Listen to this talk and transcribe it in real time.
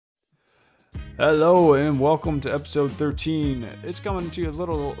Hello and welcome to episode 13. It's coming to you a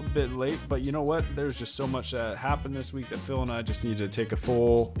little bit late, but you know what? There's just so much that happened this week that Phil and I just need to take a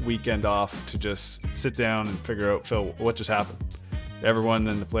full weekend off to just sit down and figure out, Phil, what just happened. Everyone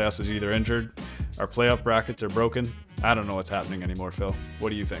in the playoffs is either injured, our playoff brackets are broken. I don't know what's happening anymore, Phil. What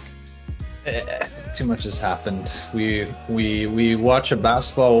do you think? Too much has happened. We watch a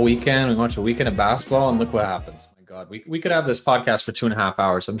basketball weekend, we watch a weekend of basketball, and look what happens. God, we could have this podcast for 2.5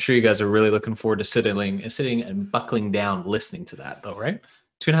 hours. I'm sure you guys are really looking forward to sitting and buckling down listening to that, though, right?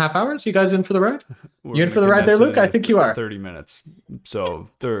 2.5 hours? You guys in for the ride? You in for the ride there, Luke? I think you are. 30 minutes. So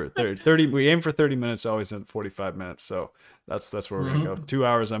 30. We aim for 30 minutes, always in 45 minutes. So that's where we're gonna go. 2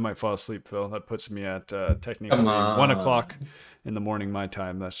 hours, I might fall asleep, Phil. That puts me at technically 1 o'clock in the morning my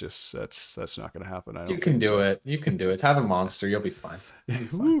time. That's not gonna happen. You can do it. You can do it. Have a monster. You'll be fine.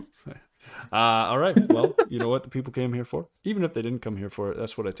 All right. Well, you know what the people came here for? Even if they didn't come here for it,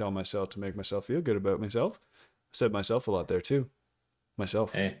 that's what I tell myself to make myself feel good about myself. I said myself a lot there too.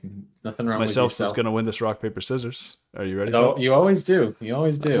 Myself. Hey, nothing wrong myself with yourself. Is going to win this rock, paper, scissors. Are you ready? No, you always do. You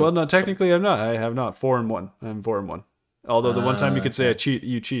always do. Well, no, technically I'm not. I have not. 4-1. I'm 4-1. Although the one time you could say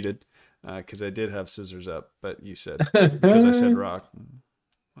you cheated because I did have scissors up, but you said because I said rock.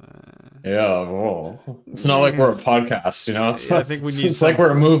 Yeah, well, it's not like we're a podcast, you know. I think we need. It's like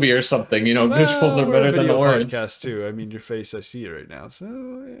we're a movie or something, you know. Visuals are better than the words. Podcast too. I mean, your face, I see it right now. So.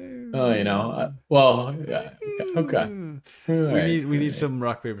 Oh, you know. Well, yeah. Okay. We need some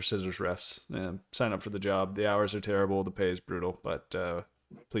rock paper scissors refs. Sign up for the job. The hours are terrible. The pay is brutal, but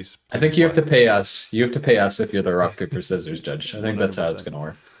please. I think you have to pay us. You have to pay us if you're the rock paper scissors judge. I think 100%. That's how it's gonna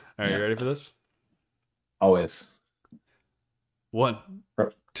work. All right, you ready for this? Always. 1,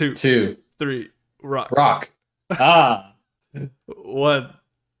 2, 3, rock. Rock. 1,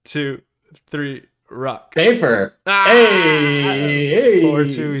 2, 3, rock. Paper. Hey.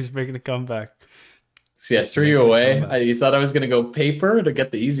 4-2. He's making a comeback. See, I threw you away. You thought I was going to go paper to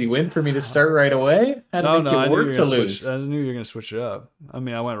get the easy win for me to start right away? How to make it work to lose? I knew you were going to switch it up. I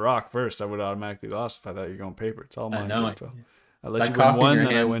mean, I went rock first. I would have automatically lost if I thought you were going paper. It's all my info. I let you win one,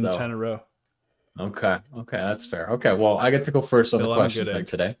 and I win 10 in a row. Okay, that's fair. Okay, well, I get to go first on the questions then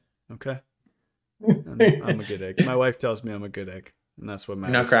today. Okay. I'm a good egg. My wife tells me I'm a good egg, and that's what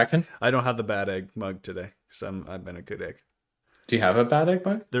matters. You're not cracking? I don't have the bad egg mug today because I've been a good egg. Do you have a bad egg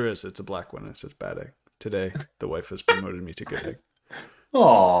mug? There is. It's a black one. It says bad egg. Today, the wife has promoted me to good egg.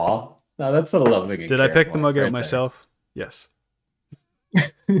 Aw, no, that's a lovely. Did I pick the mug out myself? Yes.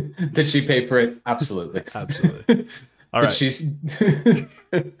 Did she pay for it? Absolutely. Absolutely. All right.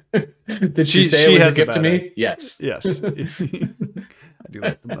 Did she say it was a gift to me? Yes. Yes. I do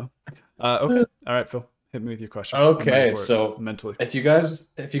like them though. Okay. All right, Phil. Hit me with your question. Okay, so mentally, if you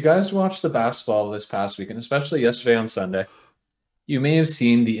guys watched the basketball this past weekend, especially yesterday on Sunday, you may have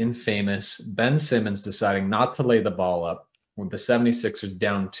seen the infamous Ben Simmons deciding not to lay the ball up with the 76ers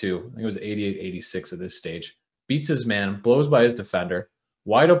down 2. I think it was 88-86 at this stage. Beats his man, blows by his defender,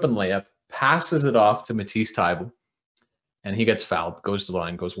 wide open layup, passes it off to Matisse Thybulle. And he gets fouled, goes to the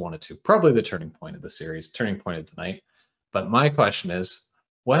line, goes 1-2. Probably the turning point of the series, turning point of the night. But my question is,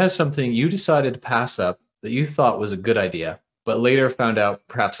 what has something you decided to pass up that you thought was a good idea, but later found out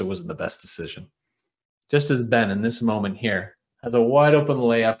perhaps it wasn't the best decision? Just as Ben in this moment here has a wide open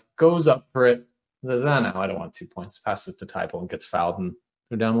layup, goes up for it, says, no, I don't want 2 points. Passes it to Thybulle and gets fouled, and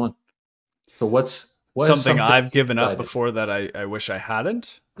they're down 1. So what's something I've given up before that I wish I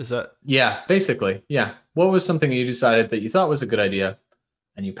hadn't? Is that? Yeah, basically. Yeah. What was something you decided that you thought was a good idea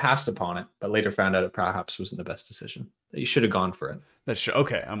and you passed upon it, but later found out it perhaps wasn't the best decision, that you should have gone for it?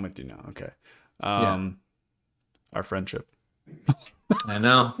 Okay. I'm with you now. Okay. Our friendship. I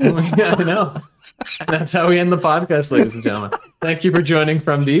know. Yeah, I know. That's how we end the podcast, ladies and gentlemen. Thank you for joining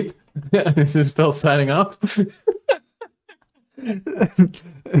From Deep. This is Phil signing off. Hey,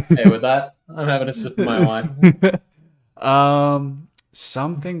 with that, I'm having a sip of my wine.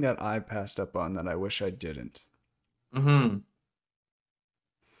 Something that I passed up on that I wish I didn't. Are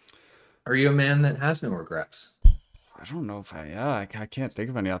you a man that has no regrets? I don't know if I can't think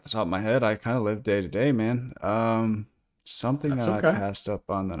of any off the top of my head. I kind of live day to day, man. Something I passed up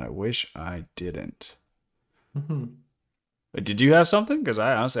on that I wish I didn't. Did you have something? Because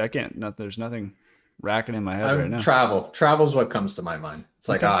I honestly, I can't. There's nothing racking in my head right now. Travel's what comes to my mind. It's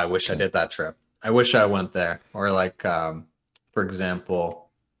like, I wish I did that trip. I wish I went there. Or like, for example,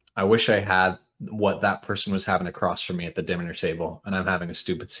 I wish I had what that person was having across from me at the dinner table, and I'm having a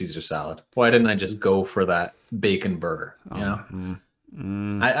stupid Caesar salad. Why didn't I just go for that bacon burger? You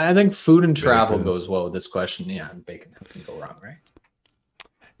know, I think food and travel goes well with this question. Yeah, bacon can go wrong, right?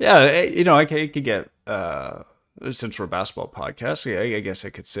 Yeah, you know, I could get since we're a basketball podcast, yeah, I guess I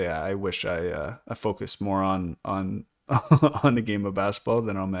could say I wish I focused more on on the game of basketball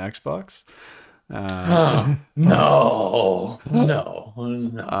than on my Xbox. No, no,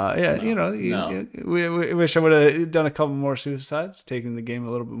 Yeah, no. we wish I would have done a couple more suicides, taken the game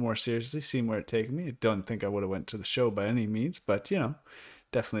a little bit more seriously, seen where it taken me. I don't think I would have went to the show by any means, but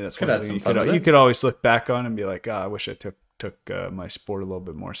definitely that's one thing you could always look back on and be like, I wish I took my sport a little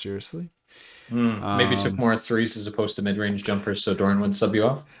bit more seriously. Maybe took more threes as opposed to mid-range jumpers, so Doran would sub you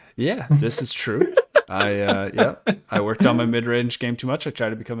off. Yeah, this is true. I worked on my mid-range game too much. I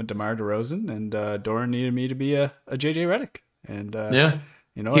tried to become a DeMar DeRozan, and Doran needed me to be a JJ Redick. And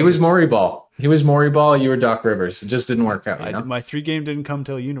he was Maury Ball. He was Maury Ball. You were Doc Rivers. It just didn't work out. My 3 game didn't come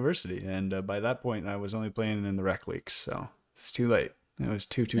till university, and by that point, I was only playing in the rec leagues, so it's too late. It was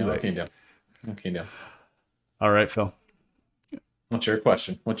too late. Okay, no. All right, Phil. What's your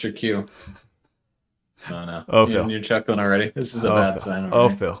question? What's your cue? No. Oh, Phil. You're chuckling already. This is a bad sign.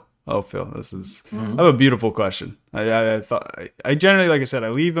 Phil, this is I have a beautiful question. I generally, like I said, I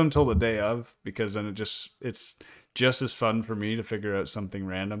leave them till the day of, because then it's just as fun for me to figure out something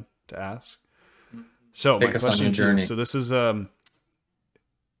random to ask. So my question to you, so this is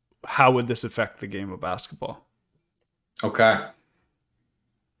how would this affect the game of basketball? Okay.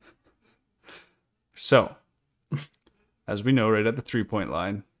 So, as we know, right at the 3-point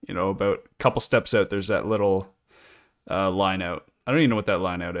line, about a couple steps out, there's that little line out. I don't even know what that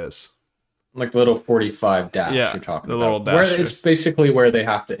line out is. Like the little 45 dash you're talking about. Little dash. Where it's basically where they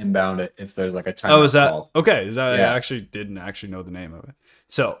have to inbound it if there's like a timeout. Oh, is that called. Okay? I actually didn't know the name of it.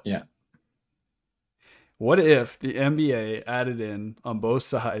 So yeah, what if the NBA added in on both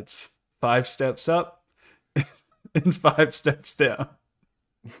sides 5 steps up and 5 steps down?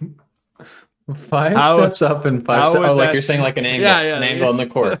 5 steps up and 5 steps. Oh, like you're saying, like an angle, an angle on the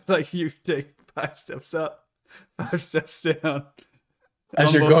court. Like you take 5 steps up, 5 steps down.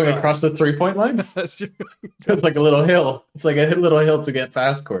 As you're going across the 3-point line? So it's like a little hill. It's like a little hill to get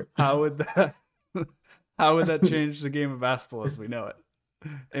fast court. How would that change the game of basketball as we know it?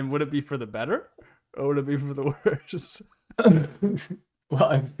 And would it be for the better or would it be for the worse? Well,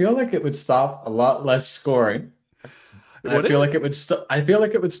 I feel like it would stop a lot less scoring. I feel like it would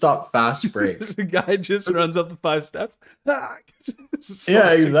stop fast breaks. The guy just runs up the 5 steps. Yeah,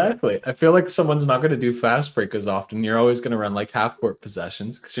 exactly. I feel like someone's not going to do fast break as often. You're always going to run like half court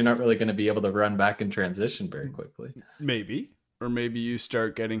possessions because you're not really going to be able to run back in transition very quickly. Maybe. Or maybe you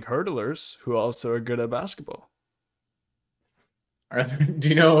start getting hurdlers who also are good at basketball. Do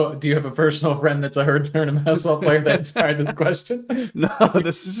you have a personal friend that's a hurdler and a basketball player that inspired this question? No,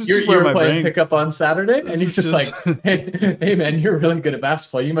 this is just you're playing pickup on Saturday, and he's just like, hey man, you're really good at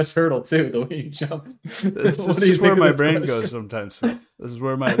basketball. You must hurdle too, the way you jump. This is where my brain goes sometimes. This is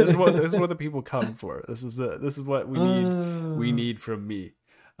where this is what the people come for. This is what we need from me.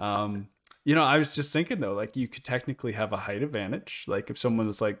 I was just thinking though, like you could technically have a height advantage. Like if someone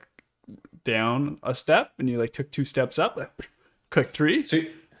was like down a step and you like took 2 steps up. Quick 3.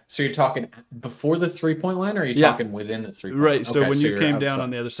 So you're talking before the 3-point line, or are you talking within the 3-point line? Right. So when you came down on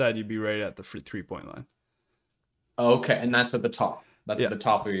the other side, you'd be right at the 3-point line. Okay, and that's at the top. That's at the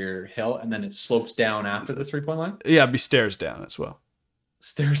top of your hill, and then it slopes down after the 3-point line. Yeah, it'd be stairs down as well.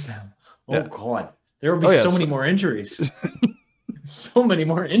 Stairs down. Oh God, there will be so many more injuries. So many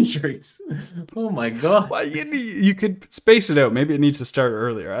more injuries. Oh my God. Well, you could space it out. Maybe it needs to start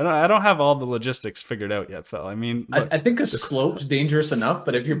earlier. I don't have all the logistics figured out yet, Phil. I mean, look, I think a slope's dangerous enough,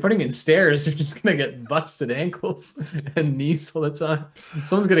 but if you're putting in stairs, you're just gonna get busted ankles and knees all the time.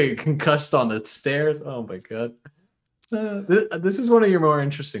 Someone's gonna get concussed on the stairs. Oh my God. This is one of your more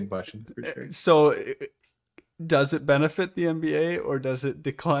interesting questions for sure. So does it benefit the NBA or does it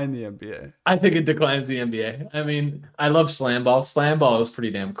decline the NBA? I think it declines the NBA. I mean, I love slam ball. Slam ball is pretty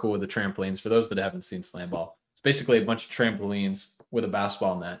damn cool with the trampolines. For those that haven't seen slam ball, it's basically a bunch of trampolines with a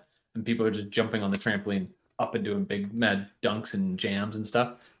basketball net, and people are just jumping on the trampoline up and doing big mad dunks and jams and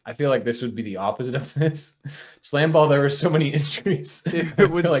stuff. I feel like this would be the opposite of this. Slam ball, there were so many injuries. It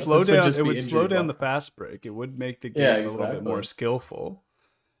would slow down. It would slow down the fast break. It would make the game a little bit more skillful.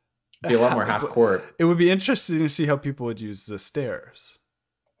 Be a lot more half court. It would be interesting to see how people would use the stairs.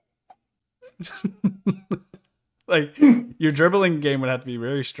 Like your dribbling game would have to be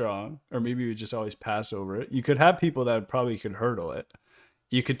very strong, or maybe you would just always pass over it. You could have people that probably could hurdle it.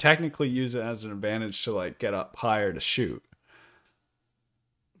 You could technically use it as an advantage to like get up higher to shoot.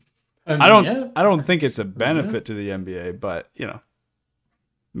 I don't think it's a benefit to the NBA, but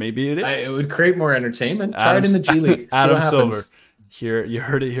maybe it is. It would create more entertainment. Try it in the G League. Adam Silver. Here, you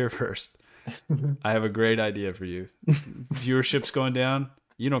heard it here first. I have a great idea for you. Viewership's going down.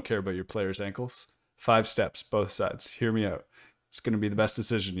 You don't care about your players' ankles. 5 steps, both sides. Hear me out. It's going to be the best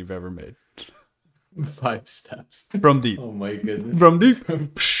decision you've ever made. 5 steps. From deep. Oh my goodness. From deep.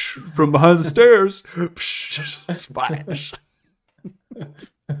 From behind the stairs. Splash.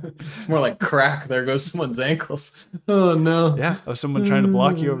 It's more like crack. There goes someone's ankles. Oh no. Yeah. Of someone trying to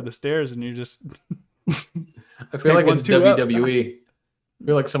block you over the stairs and you just. I feel like it's WWE. I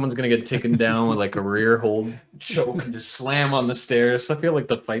feel like someone's gonna get taken down with like a rear hold choke and just slam on the stairs. I feel like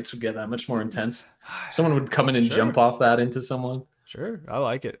the fights would get that much more intense. Someone would come in and jump off that into someone. Sure. I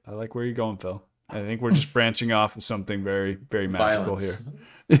like it. I like where you're going, Phil. I think we're just branching off of something very, very magical here.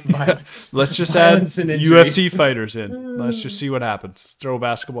 Let's just add UFC fighters in. Let's just see what happens. Throw a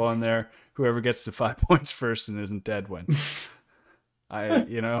basketball in there. Whoever gets to 5 points first and isn't dead wins.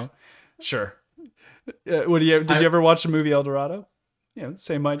 Sure. Did you ever watch the movie El Dorado?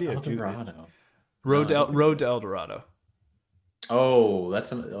 Same idea. El Dorado. Road to El Dorado. Oh,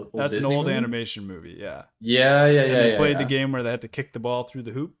 that's an old animation movie. Yeah. Yeah. They played the game where they had to kick the ball through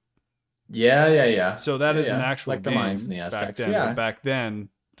the hoop. Yeah. So that is an actual like game the Mayans and the Aztecs. But back then,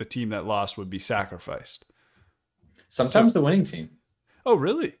 the team that lost would be sacrificed. Sometimes the winning team. Oh,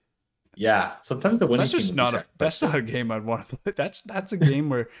 really? Yeah. Sometimes the winning team. That's not a game I'd want to play. That's a game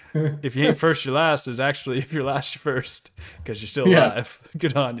where if you ain't first, you're last. Is actually if you're last, you're first because you're still alive.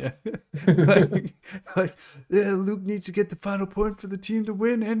 Good on you. Luke needs to get the final point for the team to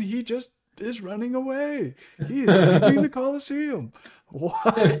win, and he just is running away. He is leaving the Coliseum.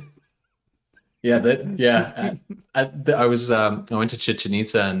 What? I went to Chichen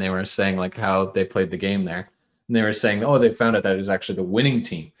Itza and they were saying like how they played the game there, and they were saying, they found out that it was actually the winning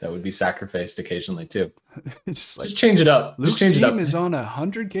team that would be sacrificed occasionally too. Just change it up. Luke's team is on a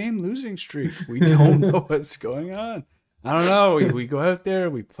 100-game losing streak. We don't know what's going on. I don't know. We go out there,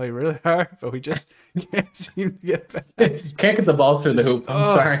 we play really hard, but we just can't seem to get past. Can't get the ball through the hoop. I'm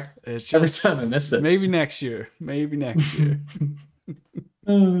sorry. Every time I miss it. Maybe next year.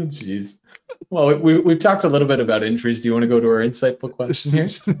 Oh, jeez. Well, we've talked a little bit about injuries. Do you want to go to our insightful question here?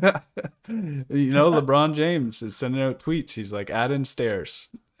 LeBron James is sending out tweets. He's like, add in stairs.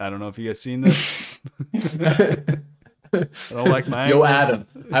 I don't know if you guys seen this. I don't like my Yo, Adam,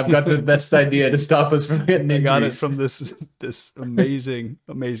 I've got the best idea to stop us from getting injuries. I got it from this amazing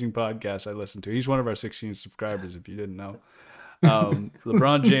podcast I listened to. He's one of our 16 subscribers, if you didn't know.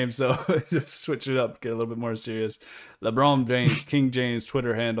 LeBron James, though, just switch it up, get a little bit more serious. LeBron James, King James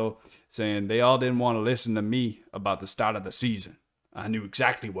Twitter handle, saying they all didn't want to listen to me about the start of the season. I knew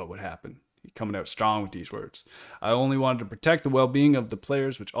exactly what would happen. He's coming out strong with these words. I only wanted to protect the well-being of the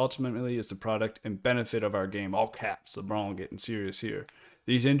players, which ultimately is the product and benefit of our game. All caps. LeBron getting serious here.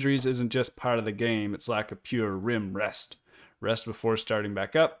 These injuries isn't just part of the game. It's lack of pure rim rest. Rest before starting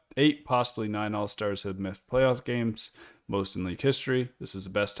back up. 8, possibly 9 All-Stars have missed playoff games, most in league history. This is the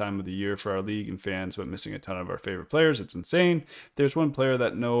best time of the year for our league and fans, but missing a ton of our favorite players. It's insane. There's one player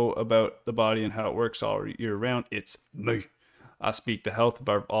that know about the body and how it works all year round. It's me. I speak the health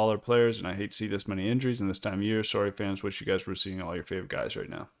of all our players, and I hate to see this many injuries in this time of year. Sorry, fans. Wish you guys were seeing all your favorite guys right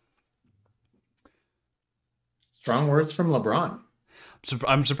now. Strong words from LeBron.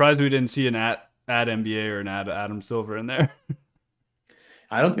 I'm surprised we didn't see an at NBA or an at Adam Silver in there.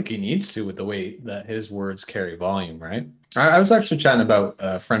 I don't think he needs to with the way that his words carry volume, right? I was actually chatting about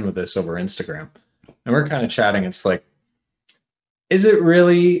a friend with this over Instagram, and we're kind of chatting. It's like, is it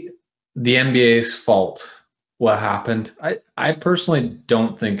really the NBA's fault what happened? I personally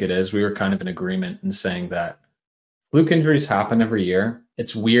don't think it is. We were kind of in agreement in saying that fluke injuries happen every year.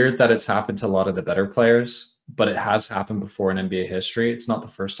 It's weird that it's happened to a lot of the better players, but it has happened before in NBA history. It's not the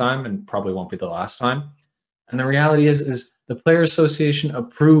first time and probably won't be the last time. And the reality is the Player Association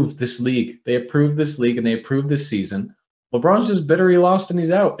approved this league. They approved this league and they approved this season. LeBron's just bitter he lost and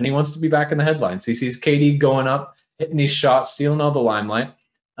he's out, and he wants to be back in the headlines. He sees KD going up, hitting these shots, stealing all the limelight.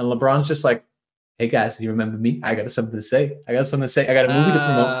 And LeBron's just like, hey guys, do you remember me? I got something to say. I got a movie to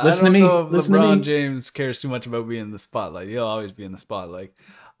promote. Listen to me. Listen to me. LeBron James cares too much about being in the spotlight. He'll always be in the spotlight.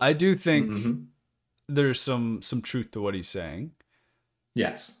 I do think there's some truth to what he's saying.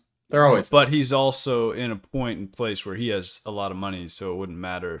 Yes. There always But he's also in a point and place where he has a lot of money, so it wouldn't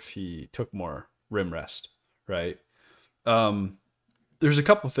matter if he took more rim rest, right? There's a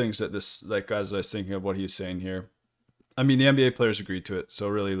couple things that as I was thinking of what he's saying here. I mean, the NBA players agreed to it, so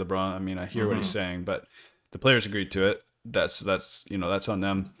really LeBron, I mean, I hear what he's saying, but the players agreed to it. That's on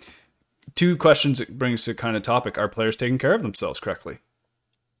them. 2 questions it brings to kind of topic. Are players taking care of themselves correctly?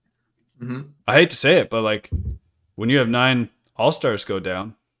 I hate to say it, but like when you have 9 All-Stars go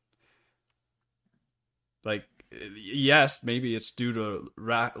down, like, yes, maybe it's due to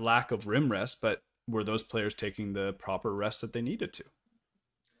lack of rim rest, but were those players taking the proper rest that they needed to?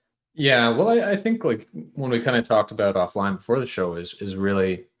 Yeah, well, I think like when we kind of talked about offline before the show is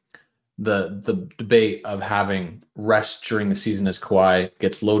really the debate of having rest during the season as Kawhi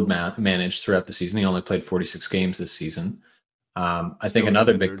gets managed throughout the season. He only played 46 games this season. I think Still got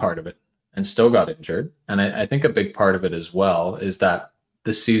another big injured. part of it, and still got injured. And I think a big part of it as well is that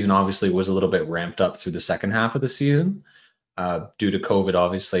this season obviously was a little bit ramped up through the second half of the season due to COVID.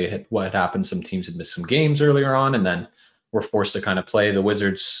 Obviously, what had happened, some teams had missed some games earlier on, and then were forced to kind of play. The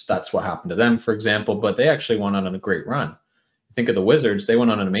Wizards, that's what happened to them, for example, but they actually went on a great run. Think of the Wizards, they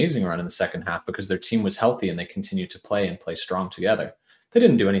went on an amazing run in the second half because their team was healthy and they continued to play and play strong together. They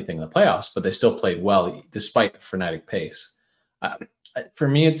didn't do anything in the playoffs, but they still played well despite a frenetic pace. Uh, for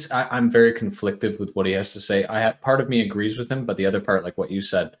me, I'm very conflicted with what he has to say. Part of me agrees with him, but the other part, like what you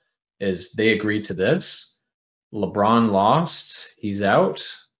said, is they agreed to this. LeBron lost. He's out.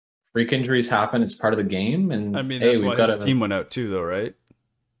 Freak injuries happen. It's part of the game. And I mean, hey, that's we've why got his to. team went out too, though, right?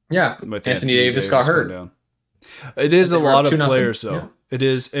 Yeah, With Anthony Davis got going hurt. down. It is They a were lot up of 2-0. players, though. Yeah. It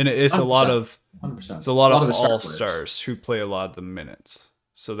is, and it's a 100%. lot of 100%. it's a lot of the star all players. stars who play a lot of the minutes.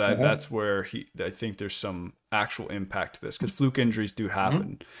 So that's where I think there's some actual impact to this because fluke injuries do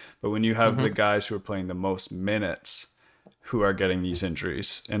happen, but when you have the guys who are playing the most minutes who are getting these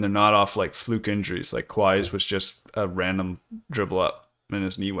injuries, and they're not off like fluke injuries, like Kawhi's was just a random dribble up and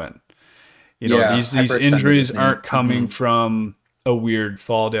his knee went. You know, Yeah, these hyperextended injuries his knee. aren't coming from a weird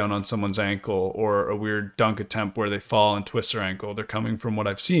fall down on someone's ankle or a weird dunk attempt where they fall and twist their ankle. They're coming from what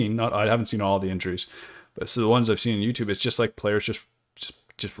I've seen. I haven't seen all the injuries, but so the ones I've seen on YouTube, it's just like players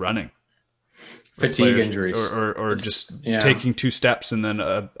just running. Fatigue Players, injuries. or just taking two steps and then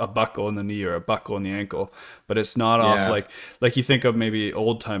a buckle in the knee or a buckle in the ankle, but it's not off like you think of maybe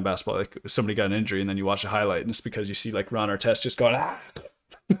old time basketball, like somebody got an injury and then you watch a highlight and it's because you see like Ron Artest just going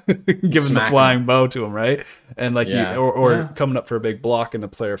giving the flying bow to him, right? And like coming up for a big block and the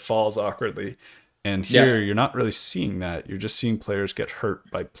player falls awkwardly. And here you're not really seeing that. You're just seeing players get hurt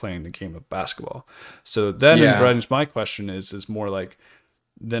by playing the game of basketball. So then my question is more like,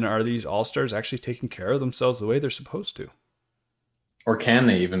 then are these all-stars actually taking care of themselves the way they're supposed to? Or can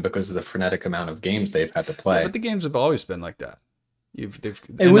they even, because of the frenetic amount of games they've had to play? Yeah, but the games have always been like that.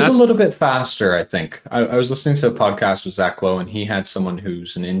 It was a little bit faster, I think. I was listening to a podcast with Zach Lowe, and he had someone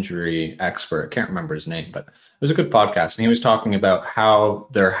who's an injury expert. I can't remember his name, but it was a good podcast. And he was talking about how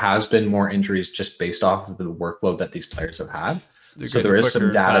there has been more injuries just based off of the workload that these players have had. So there is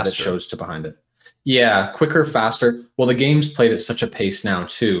some data that shows to behind it. Yeah, quicker, faster. Well, the game's played at such a pace now,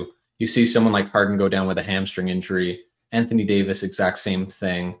 too. You see someone like Harden go down with a hamstring injury. Anthony Davis, exact same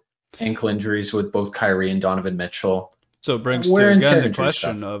thing. Ankle injuries with both Kyrie and Donovan Mitchell. So it brings to again the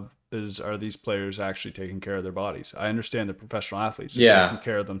question of are these players actually taking care of their bodies? I understand the professional athletes are taking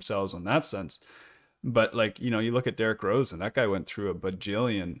care of themselves in that sense. But like, you look at Derrick Rose and that guy went through a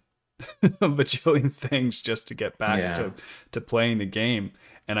bajillion things just to get back to playing the game.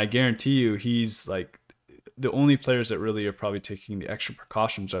 And I guarantee you he's like the only players that really are probably taking the extra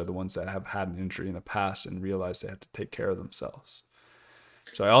precautions are the ones that have had an injury in the past and realize they have to take care of themselves.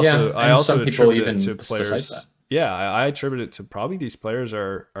 So I also attribute it to players. Yeah, I attribute it to probably these players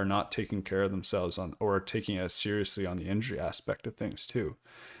are not taking care of themselves or taking it as seriously on the injury aspect of things too.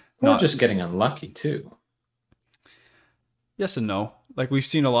 Not just getting unlucky too. Yes and no. Like we've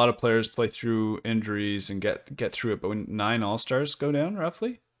seen a lot of players play through injuries and get through it, but when 9 all-stars go down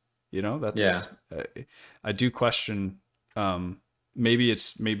roughly, that's I do question maybe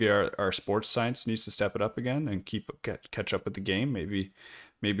our sports science needs to step it up again and catch up with the game. Maybe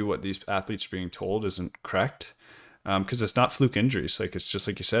what these athletes are being told isn't correct. Because it's not fluke injuries. Like it's just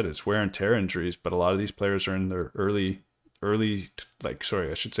like you said, it's wear and tear injuries. But a lot of these players are in their late 20s.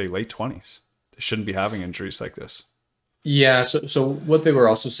 They shouldn't be having injuries like this. Yeah. So what they were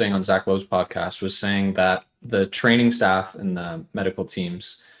also saying on Zach Lowe's podcast was saying that the training staff and the medical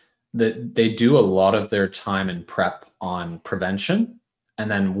teams, that they do a lot of their time and prep on prevention.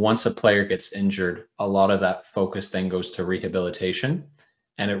 And then once a player gets injured, a lot of that focus then goes to rehabilitation.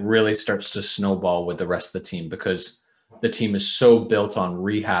 And it really starts to snowball with the rest of the team because the team is so built on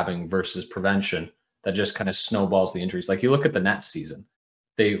rehabbing versus prevention that just kind of snowballs the injuries. Like you look at the Nets season,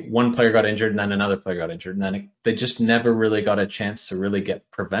 one player got injured and then another player got injured. And then they just never really got a chance to really get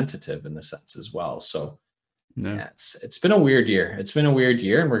preventative in the sense as well. So it's been a weird year. It's been a weird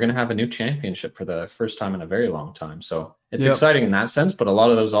year and we're going to have a new championship for the first time in a very long time. So it's exciting in that sense. But a lot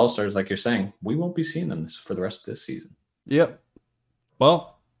of those all-stars, like you're saying, we won't be seeing them for the rest of this season. Yep.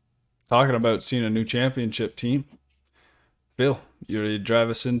 Well, talking about seeing a new championship team, Phil, you ready to drive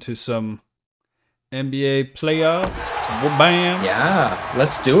us into some NBA playoffs? Bam! Yeah,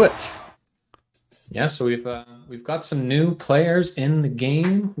 let's do it. Yeah, so we've got some new players in the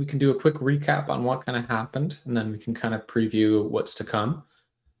game. We can do a quick recap on what kind of happened, and then we can kind of preview what's to come.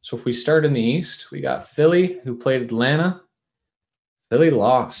 So if we start in the East, we got Philly, who played Atlanta. Philly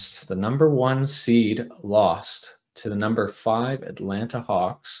lost. The number 1 seed lost to the number 5 Atlanta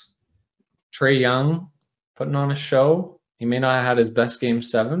Hawks. Trae Young putting on a show. He may not have had his best game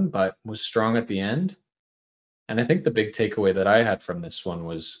 7, but was strong at the end. And I think the big takeaway that I had from this one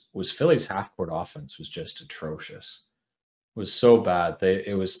was Philly's half-court offense was just atrocious. It was so bad.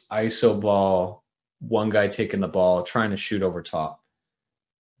 It was ISO ball, one guy taking the ball, trying to shoot over top.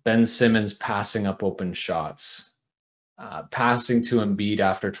 Ben Simmons passing up open shots, passing to Embiid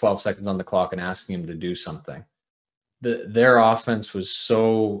after 12 seconds on the clock and asking him to do something. Their offense was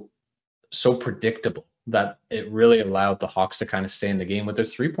so predictable that it really allowed the Hawks to kind of stay in the game with their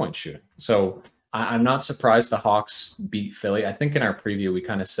three-point shooting. So I'm not surprised the Hawks beat Philly. I think in our preview, we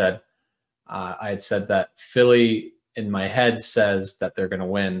kind of said, I had said that Philly in my head says that they're going to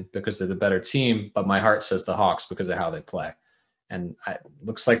win because they're the better team, but my heart says the Hawks because of how they play. And it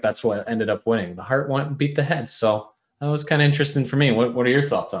looks like that's what ended up winning. The heart went and beat the head. So that was kind of interesting for me. What are your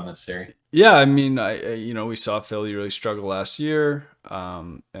thoughts on this series? Yeah, I mean, we saw Philly really struggle last year,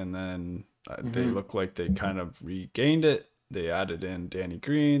 and then they look like they kind of regained it. They added in Danny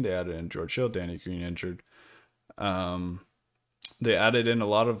Green. They added in George Hill. Danny Green injured. They added in a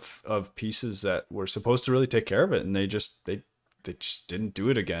lot of pieces that were supposed to really take care of it, and they just didn't do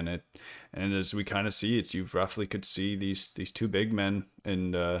it again. And as we kind of see it, you roughly could see these two big men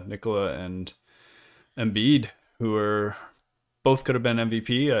in Nikola and Embiid, who are both could have been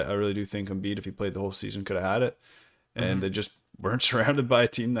MVP. I really do think Embiid, if he played the whole season, could have had it. And they just weren't surrounded by a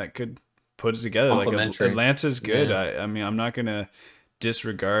team that could put it together. Like Atlanta's good. Yeah. I mean, I'm not going to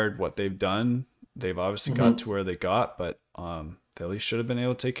disregard what they've done. They've obviously got to where they got, but Philly should have been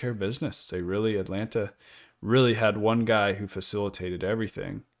able to take care of business. Atlanta really had one guy who facilitated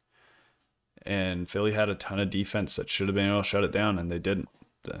everything. And Philly had a ton of defense that should have been able to shut it down, and they didn't.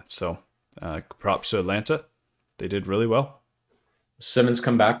 So props to Atlanta. They did really well. Simmons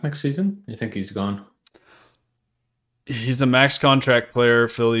come back next season? You think he's gone? He's a max contract player.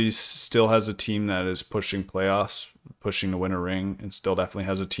 Philly still has a team that is pushing playoffs, pushing to win a ring, and still definitely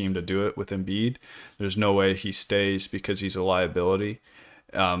has a team to do it with Embiid. There's no way he stays because he's a liability.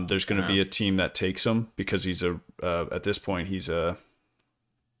 There's going to be a team that takes him because he's at this point, he's a,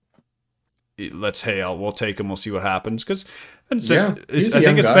 we'll take him. We'll see what happens. Because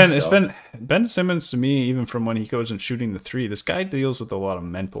it's been Ben Simmons to me, even from when he goes and shooting the three, this guy deals with a lot of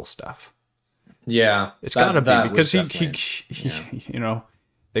mental stuff. Yeah, it's got to be because he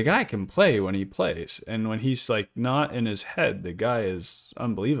the guy can play when he plays, and when he's like not in his head, the guy is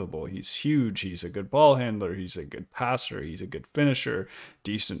unbelievable. He's huge. He's a good ball handler. He's a good passer. He's a good finisher,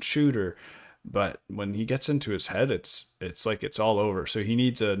 decent shooter. But when he gets into his head, it's like it's all over. So he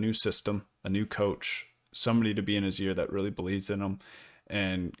needs a new system, a new coach, somebody to be in his ear that really believes in him,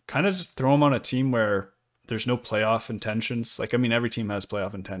 and kind of just throw him on a team where there's no playoff intentions. Like, I mean, every team has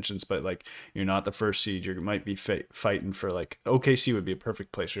playoff intentions, but like you're not the first seed. You might be fighting for, like, OKC would be a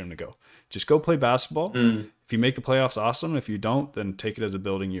perfect place for him to go. Just go play basketball. If you make the playoffs, awesome. If you don't, then take it as a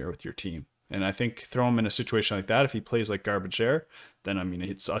building year with your team. And I think throw him in a situation like that. If he plays like garbage air, then I mean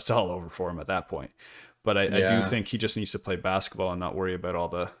it's all over for him at that point. But I do think he just needs to play basketball and not worry about all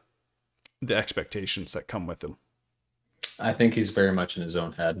the expectations that come with him. I think he's very much in his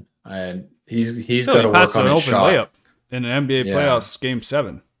own head, and he's got to work on his shot. Layup in an NBA playoffs game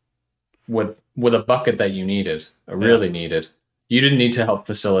 7 with a bucket that you needed, really needed. You didn't need to help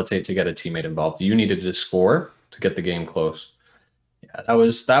facilitate to get a teammate involved. You needed to score to get the game close. Yeah, that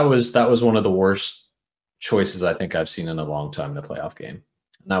was one of the worst choices I think I've seen in a long time in the playoff game.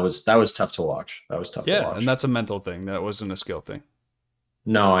 And that was tough to watch. That was tough to watch. Yeah, and that's a mental thing. That wasn't a skill thing.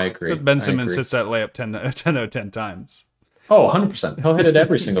 No, I agree. Ben Simmons hits that layup 10 out of 10 times. Oh, 100%. He'll hit it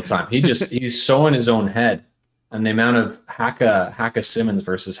every single time. He's so in his own head. And the amount of Hacka Simmons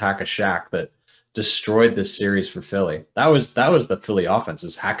versus Hacka Shaq that destroyed this series for Philly. That was the Philly offense,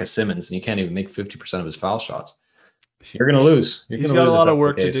 is Hacka Simmons, and he can't even make 50% of his foul shots. You're going to lose. He's got a lot of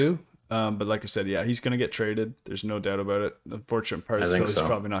work to do. But like I said, he's going to get traded. There's no doubt about it. The unfortunate part is Philly's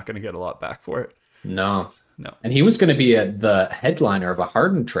probably not going to get a lot back for it. No. And he was going to be the headliner of a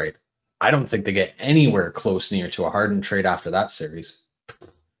Harden trade. I don't think they get anywhere close near to a Harden trade after that series.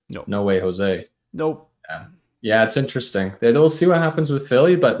 No way, Jose. Nope. Yeah, it's interesting. We'll see what happens with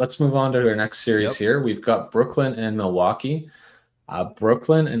Philly, but let's move on to our next series here. We've got Brooklyn and Milwaukee.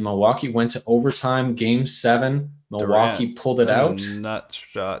 Brooklyn and Milwaukee went to overtime, game 7. Milwaukee pulled it out. A nut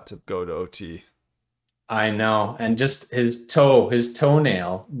shot to go to OT. I know. And just his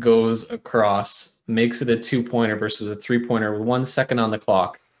toenail goes across makes it a 2-pointer versus a 3-pointer with 1 second on the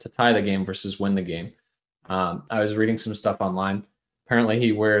clock to tie the game versus win the game. I was reading some stuff online. Apparently,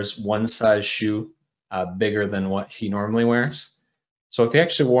 he wears one size shoe bigger than what he normally wears. So if he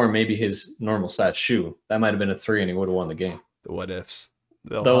actually wore maybe his normal size shoe, that might have been a 3 and he would have won the game. The what ifs.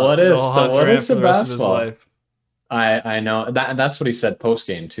 The what ifs of basketball. I know that's what he said post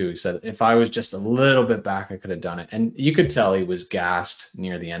game too. He said, if I was just a little bit back, I could have done it. And you could tell he was gassed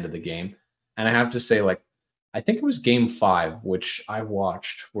near the end of the game. And I have to say, like, I think it was game 5, which I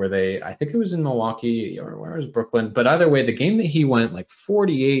watched I think it was in Milwaukee or where was Brooklyn. But either way, the game that he went like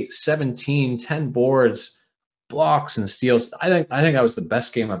 48, 17, 10 boards, blocks and steals. I think that was the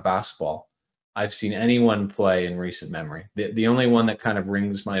best game of basketball I've seen anyone play in recent memory. The only one that kind of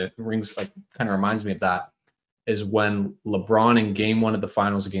reminds me of that is when LeBron in game 1 of the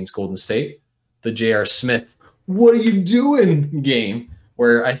finals against Golden State, the J.R. Smith, what are you doing game,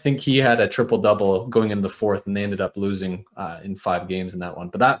 where I think he had a triple-double going into the 4th and they ended up losing in 5 games in that one.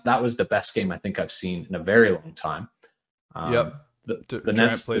 But that was the best game I think I've seen in a very long time. The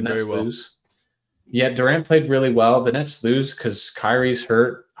Nets played very well. Lose. Yeah, Durant played really well. The Nets lose because Kyrie's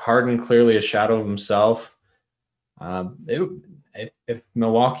hurt. Harden clearly a shadow of himself. If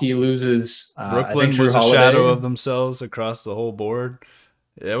Milwaukee loses, Brooklyn was a shadow of themselves across the whole board.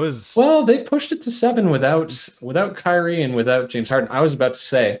 It was they pushed it to 7 without Kyrie and without James Harden. I was about to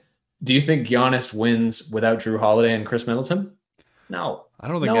say, do you think Giannis wins without Drew Holiday and Chris Middleton? No, I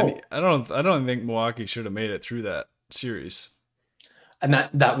don't think I don't think Milwaukee should have made it through that series. And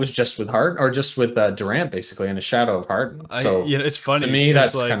that was just with Harden, or just with Durant, basically, in a shadow of Harden. So it's funny to me.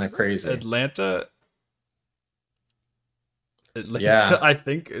 That's kind of crazy. Atlanta, yeah, I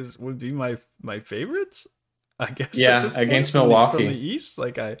think would be my favorites. I guess. Yeah, against Milwaukee from the East.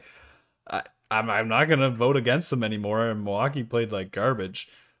 Like I'm not gonna vote against them anymore. And Milwaukee played like garbage.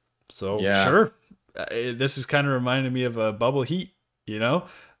 So yeah. Sure, this is kind of reminding me of a bubble Heat.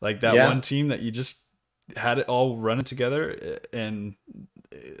 Like that one team that you just had it all running together, and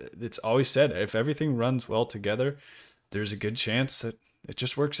it's always said if everything runs well together, there's a good chance that it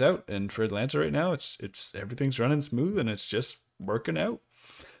just works out. And for Atlanta right now, it's everything's running smooth and it's just working out.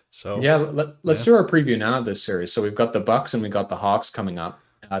 So yeah, let's do our preview now of this series. So we've got the Bucks and we got the Hawks coming up.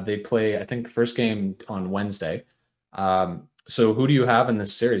 They play, I think, the first game on Wednesday. So who do you have in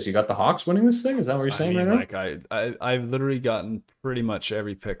this series? You got the Hawks winning this thing? Is that what you're saying right now? I've literally gotten pretty much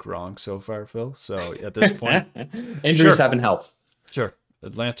every pick wrong so far, Phil. So at this point, injuries haven't helped. Sure.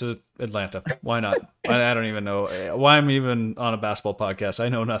 Atlanta. Why not? I don't even know why I'm even on a basketball podcast. I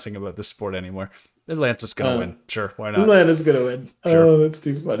know nothing about this sport anymore. Atlanta's gonna win. Sure, why not? Atlanta's gonna win. Sure. Oh, that's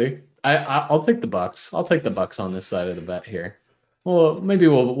too funny. I'll take the Bucks. I'll take the Bucks on this side of the bet here. Well, maybe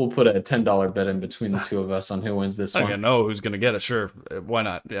we'll put a $10 bet in between the two of us on who wins this one. I don't know who's gonna get it. Sure, why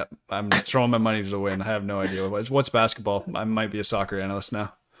not? Yeah, I'm just throwing my money to the wind. I have no idea what's basketball. I might be a soccer analyst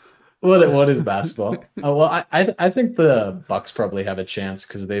now. What is basketball? Well, I think the Bucks probably have a chance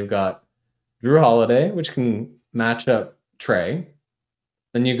because they've got Drew Holiday, which can match up Trey.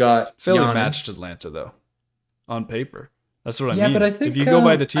 Then you got Philly Giannis. Matched Atlanta though, on paper. That's what I mean. Yeah, but I think if you go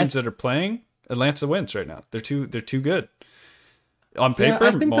by the teams that are playing, Atlanta wins right now. They're too good. On paper,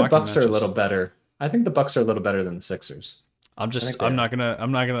 I think the Bucks are a little better. I think the Bucks are a little better than the Sixers. I'm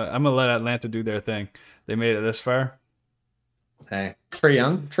gonna let Atlanta do their thing. They made it this far. Hey, Trae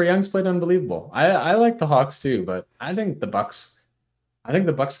Young's played unbelievable. I like the Hawks too, but I think the Bucks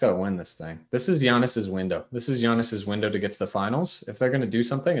got to win this thing. This is Giannis's window. This is Giannis's window to get to the finals. If they're going to do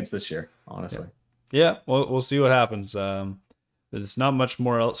something, it's this year, honestly. Yeah, well, we'll see what happens. There's not much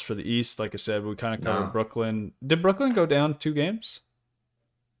more else for the East. Like I said, we kind of covered Brooklyn. Did Brooklyn go down 2 games?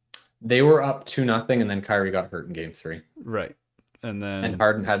 They were up 2-0, and then Kyrie got hurt in game 3. Right. And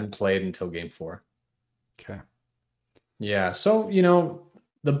Harden hadn't played until game 4. Okay. Yeah, so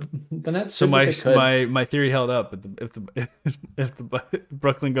the Nets. So my theory held up. If the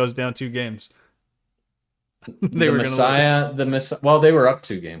Brooklyn goes down 2 games, they were Well, they were up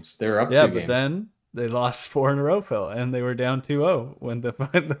 2 games. They were up 2 games. Yeah, but then they lost 4 in a row, Phil, and they were down 2-0 when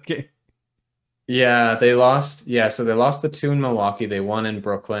the game. Yeah, they lost. Yeah, so they lost the 2 in Milwaukee. They won in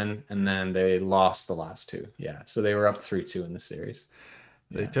Brooklyn, and then they lost the last 2. Yeah, so they were up 3-2 in the series.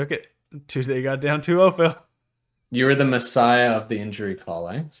 They took it. They got down 2-0, Phil. You were the messiah of the injury call,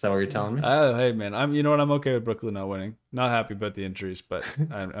 eh? Is that what you're telling me? Oh, hey man, I'm okay with Brooklyn not winning. Not happy about the injuries, but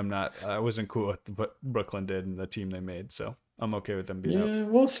I'm not. I wasn't cool with what Brooklyn did and the team they made, so I'm okay with them being out. Yeah,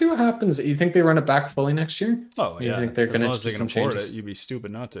 we'll see what happens. You think they run it back fully next year? Oh yeah, you think they're going to as long as they can afford it, you'd be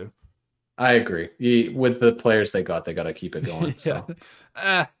stupid not to. I agree. With the players they got to keep it going.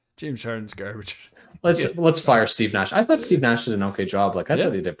 Yeah. James Harden's garbage. let's fire Steve Nash. I thought Steve Nash did an okay job. Like I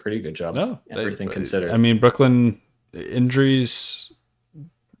thought he did a pretty good job. No, everything considered. I mean, Brooklyn injuries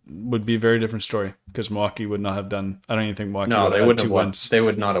would be a very different story because Milwaukee would not have done. I don't even think Milwaukee. No, they wouldn't have won. Wins. They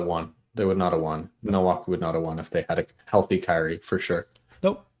would not have won. They would not have won. Milwaukee would not have won if they had a healthy Kyrie for sure.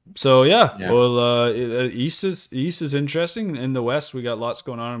 Nope. So yeah. Well, East is interesting. In the West, we got lots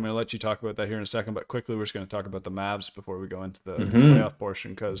going on. I'm going to let you talk about that here in a second, but quickly, we're just going to talk about the Mavs before we go into the playoff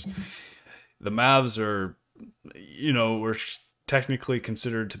portion because the Mavs are, we're technically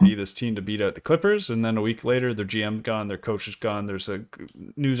considered to be this team to beat out the Clippers, and then a week later their GM gone, their coach is gone. There's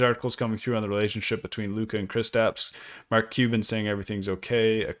news articles coming through on the relationship between Luka and Kristaps. Mark Cuban saying everything's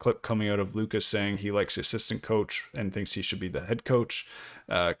okay. A clip coming out of Luka saying he likes the assistant coach and thinks he should be the head coach.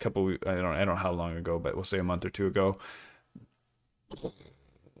 I don't know how long ago, but we'll say a month or two ago.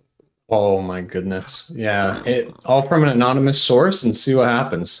 Oh my goodness. Yeah, it all from an anonymous source, and see what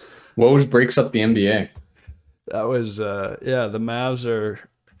happens. Woj breaks up the NBA. That was the Mavs are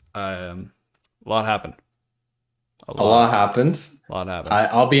a lot happened. A lot happened. A lot happened.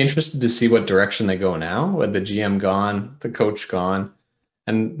 I'll be interested to see what direction they go now with the GM gone, the coach gone.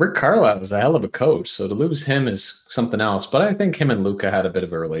 And Rick Carlisle is a hell of a coach, so to lose him is something else. But I think him and Luka had a bit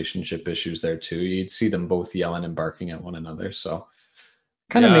of a relationship issues there too. You'd see them both yelling and barking at one another. So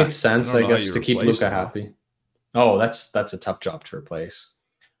kind of made sense, I guess, to keep Luka happy. Oh, that's a tough job to replace.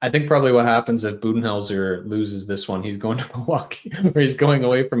 I think probably what happens if Budenholzer loses this one, he's going to Milwaukee, or he's going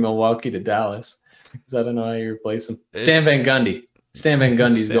away from Milwaukee to Dallas. Because I don't know how you replace him. Stan Van Gundy. Stan Van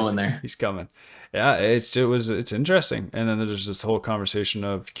Gundy's going there. He's coming. Yeah, it's interesting. And then there's this whole conversation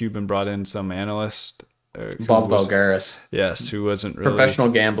of Cuban brought in some analyst. Bob Voulgaris. Yes, who wasn't really... Professional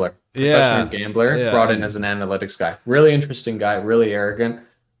gambler. Brought in as an analytics guy. Really interesting guy, really arrogant,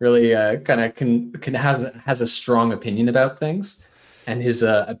 really has a strong opinion about things. And his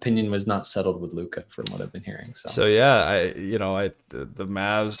opinion was not settled with Luka, from what I've been hearing. So yeah, the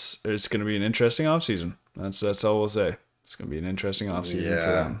Mavs. It's going to be an interesting offseason. That's all we'll say. It's going to be an interesting offseason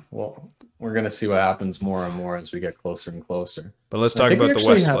for them. Well, we're going to see what happens more and more as we get closer and closer. But let's talk about the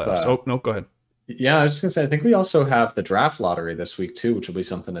West playoffs. Go ahead. Yeah, I was just going to say, I think we also have the draft lottery this week too, which will be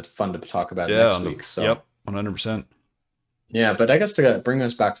something that's fun to talk about next week. So yep, 100%. Yeah, but I guess to bring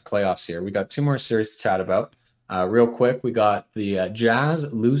us back to playoffs here, we got two more series to chat about. Real quick, we got the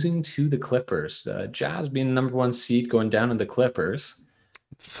Jazz losing to the Clippers. The Jazz being the number one seed, going down to the Clippers.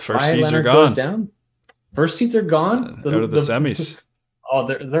 First seeds are gone. Goes down. First seeds are gone. Out of the semis. Oh,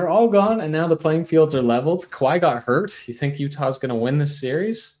 they're all gone, and now the playing fields are leveled. Kawhi got hurt. You think Utah's going to win this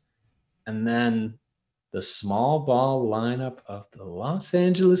series? And then the small ball lineup of the Los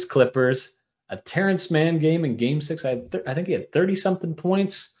Angeles Clippers. A Terrence Mann game in Game 6. I think he had 30-something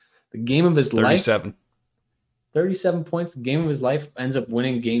points. The game of his life. 37 points, the game of his life, ends up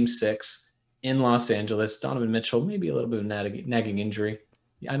winning Game 6 in Los Angeles. Donovan Mitchell, maybe a little bit of nagging injury.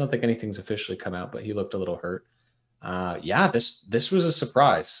 I don't think anything's officially come out, but he looked a little hurt. This was a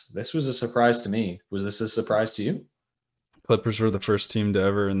surprise. This was a surprise to me. Was this a surprise to you? Clippers were the first team to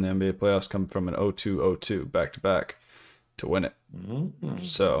ever in the NBA playoffs come from an 0-2-0-2 back-to-back to win it. Mm-hmm.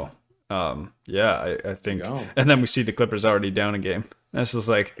 So, I think. And then we see the Clippers already down a game. This is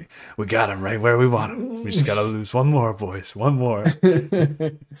like, we got him right where we want him. We just got to lose one more, boys. One more.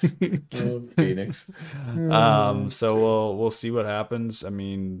 Phoenix. So we'll see what happens. I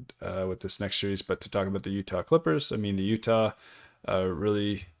mean, with this next series. But to talk about the Utah Clippers, I mean, the Utah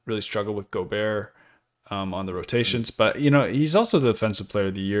really struggled with Gobert on the rotations. But, he's also the defensive player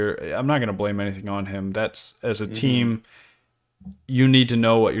of the year. I'm not going to blame anything on him. That's, as a team, you need to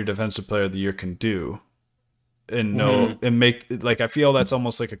know what your defensive player of the year can do. And know and make, like, I feel that's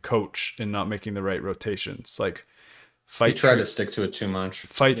almost like a coach in not making the right rotations. Like, try to stick to it too much.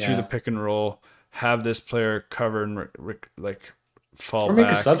 Fight through the pick and roll. Have this player cover and fall or back.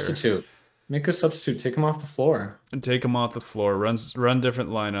 Make a substitute. Make a substitute. Take him off the floor. And take him off the floor. Run different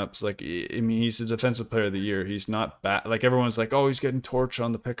lineups. Like, I mean, he's the defensive player of the year. He's not bad. Like, everyone's like, oh, he's getting torched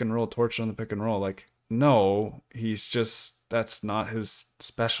on the pick and roll. Like, no, he's just, that's not his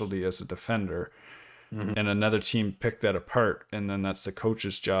specialty as a defender. Mm-hmm. And another team picked that apart, and then that's the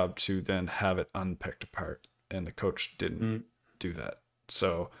coach's job to then have it unpicked apart. And the coach didn't do that.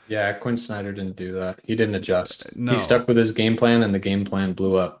 So yeah, Quinn Snyder didn't do that. He didn't adjust. No. He stuck with his game plan, and the game plan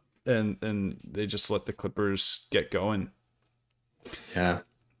blew up. And they just let the Clippers get going. Yeah.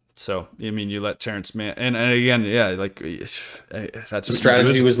 So, I mean, you let Terrence Mann, and again, that's the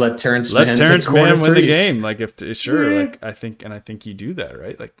strategy was let Terrence Mann win the game. Like, I think you do that,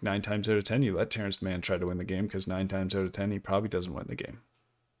 right? Like 9 times out of 10, you let Terrence Mann try to win the game, because 9 times out of 10, he probably doesn't win the game.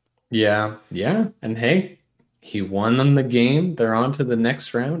 Yeah. And hey, He won them the game. They're on to the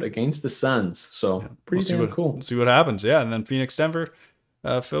next round against the Suns. So pretty damn cool. We'll see what happens. Yeah, and then Phoenix Denver.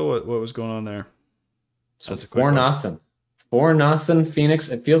 Phil, what was going on there? So 4-0. 4-0 Phoenix.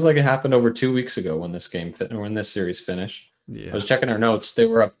 It feels like it happened over 2 weeks ago when this series finished. Yeah. I was checking our notes. They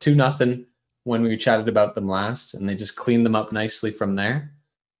were up 2-0 when we chatted about them last, and they just cleaned them up nicely from there.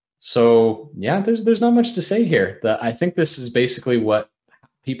 So yeah, there's not much to say here. I think this is basically what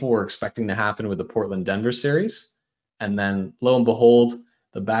people were expecting to happen with the Portland-Denver series. And then lo and behold,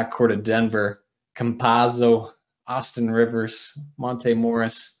 the backcourt of Denver, Campazzo, Austin Rivers, Monte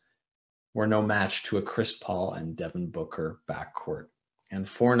Morris were no match to a Chris Paul and Devin Booker backcourt. And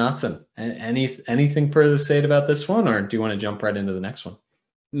 4-0. Anything further to say about this one, or do you want to jump right into the next one?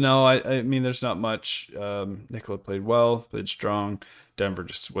 No, I mean, there's not much. Nikola played well, played strong. Denver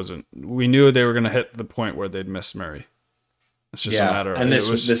just wasn't. We knew they were going to hit the point where they'd miss Murray. It's just a matter. And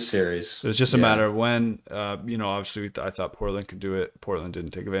this series. It was just a matter of when. Obviously, I thought Portland could do it. Portland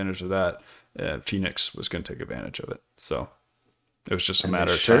didn't take advantage of that. Phoenix was going to take advantage of it. So it was just a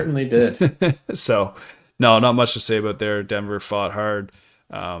matter of time. Certainly did. So, no, not much to say about there. Denver fought hard.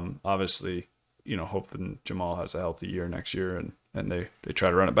 Obviously, hoping Jamal has a healthy year next year and they try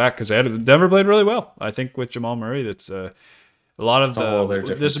to run it back because Denver played really well. I think with Jamal Murray, that's a lot of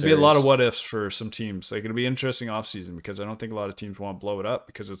there's would be a lot of what ifs for some teams. Like, it'll be interesting offseason because I don't think a lot of teams want to blow it up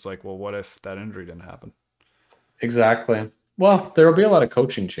because it's like, well, what if that injury didn't happen? Exactly. Well, there will be a lot of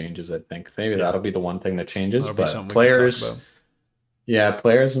coaching changes, I think. Maybe that'll be the one thing that changes. But players,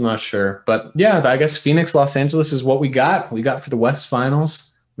 players, I'm not sure. But yeah, I guess Phoenix, Los Angeles is what we got. We got for the West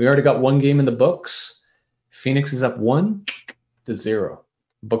Finals. We already got one game in the books. Phoenix is up 1-0.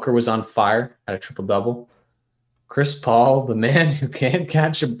 Booker was on fire, had a triple-double. Chris Paul, the man who can't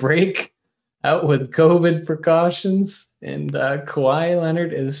catch a break, out with COVID precautions. And Kawhi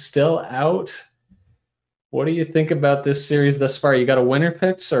Leonard is still out. What do you think about this series thus far? You got a winner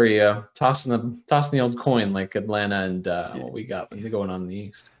picks, or are you tossing the old coin like Atlanta and what we got going on in the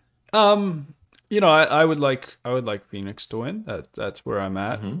East? I would like Phoenix to win. That's where I'm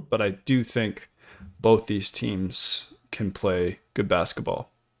at. Mm-hmm. But I do think both these teams can play good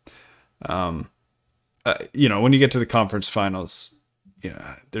basketball. When you get to the conference finals,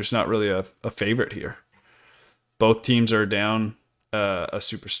 there's not really a favorite here. Both teams are down a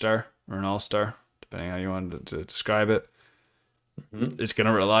superstar or an all-star, depending how you want to describe it. Mm-hmm. It's going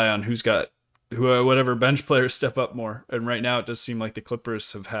to rely on whatever bench players step up more. And right now it does seem like the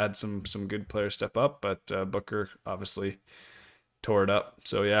Clippers have had some good players step up, but Booker obviously tore it up.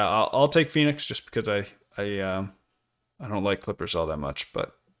 So yeah, I'll take Phoenix just because I don't like Clippers all that much,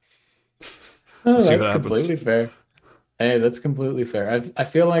 but that's completely fair. Hey, that's completely fair. I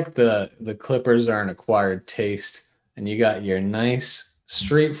feel like the Clippers are an acquired taste, and you got your nice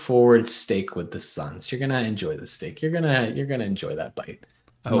straightforward steak with the Suns. You're gonna enjoy the steak. You're gonna enjoy that bite.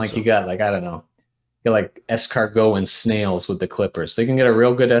 And like so. You got I don't know, you got like escargot and snails with the Clippers. So you can get a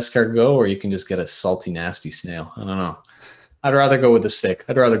real good escargot, or you can just get a salty, nasty snail. I don't know. I'd rather go with the steak.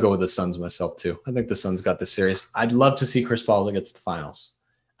 I'd rather go with the Suns myself too. I think the Suns got this series. I'd love to see Chris Paul get to the finals.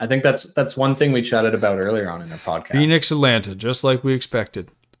 I think that's one thing we chatted about earlier on in our podcast. Phoenix, Atlanta, just like we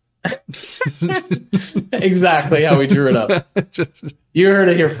expected. Exactly how we drew it up. You heard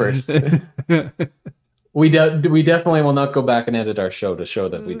it here first. We definitely will not go back and edit our show to show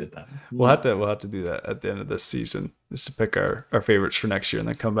that we did that. We'll have to do that at the end of this season, just to pick our favorites for next year and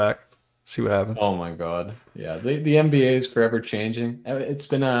then come back, see what happens. Oh my God. Yeah. The NBA is forever changing. It's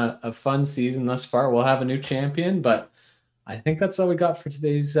been a fun season thus far. We'll have a new champion, but I think that's all we got for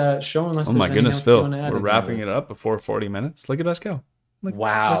today's show. Unless oh my goodness, Phil, we're wrapping it up before 40 minutes. Look at us go.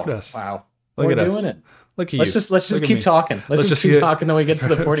 Wow. Look at us. Wow. We're doing it. Look at let's you. Just keep talking. Let's just keep talking till we get to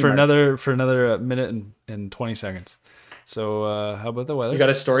the 40 for mark. another minute and 20 seconds. So how about the weather? You got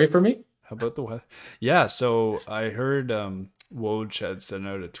a story for me? How about the weather? Yeah, so I heard Woj had sent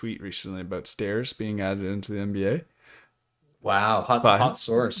out a tweet recently about stairs being added into the NBA. Wow, hot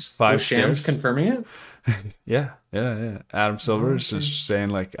source. 5 Shams stairs confirming it? Yeah. Adam Silver is just saying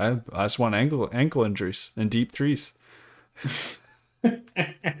like I just want ankle injuries and deep threes.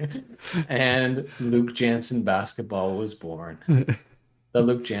 And Luke Jansen basketball was born. The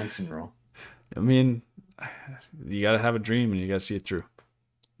Luke Jansen rule. I mean, you got to have a dream and you got to see it through.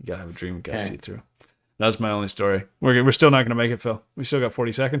 You got to have a dream and got to see it through. That's my only story. We're still not going to make it, Phil. We still got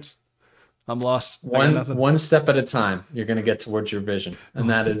 40 seconds. I'm lost. One step at a time. You're going to get towards your vision, and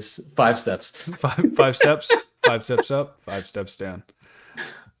that is 5 steps. Five steps. 5 steps up. 5 steps down.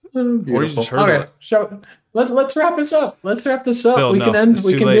 Beautiful. Or you just heard it. Let's wrap this up. Phil, we can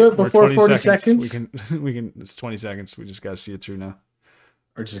do it before 40 seconds. We can. It's 20 seconds. We just got to see it through now.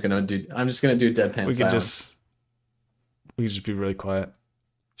 I'm just gonna do deadpan. We can silence. We could just be really quiet.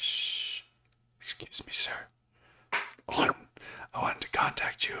 Shh. Excuse me, sir. I wanted to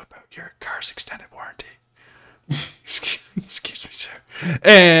contact you about your car's extended warranty. Excuse me, sir.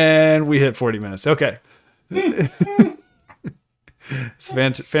 And we hit 40 minutes. Okay. It's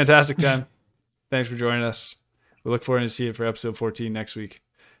a fantastic time. Thanks for joining us. We look forward to see you for episode 14 next week.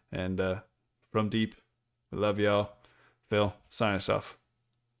 And from deep, we love y'all. Phil, sign us off.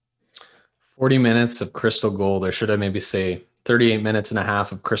 40 minutes of crystal gold, or should I maybe say 38 minutes and a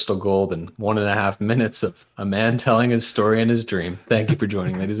half of crystal gold and 1.5 minutes of a man telling his story and his dream. Thank you for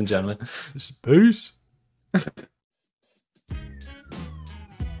joining, ladies and gentlemen. Peace.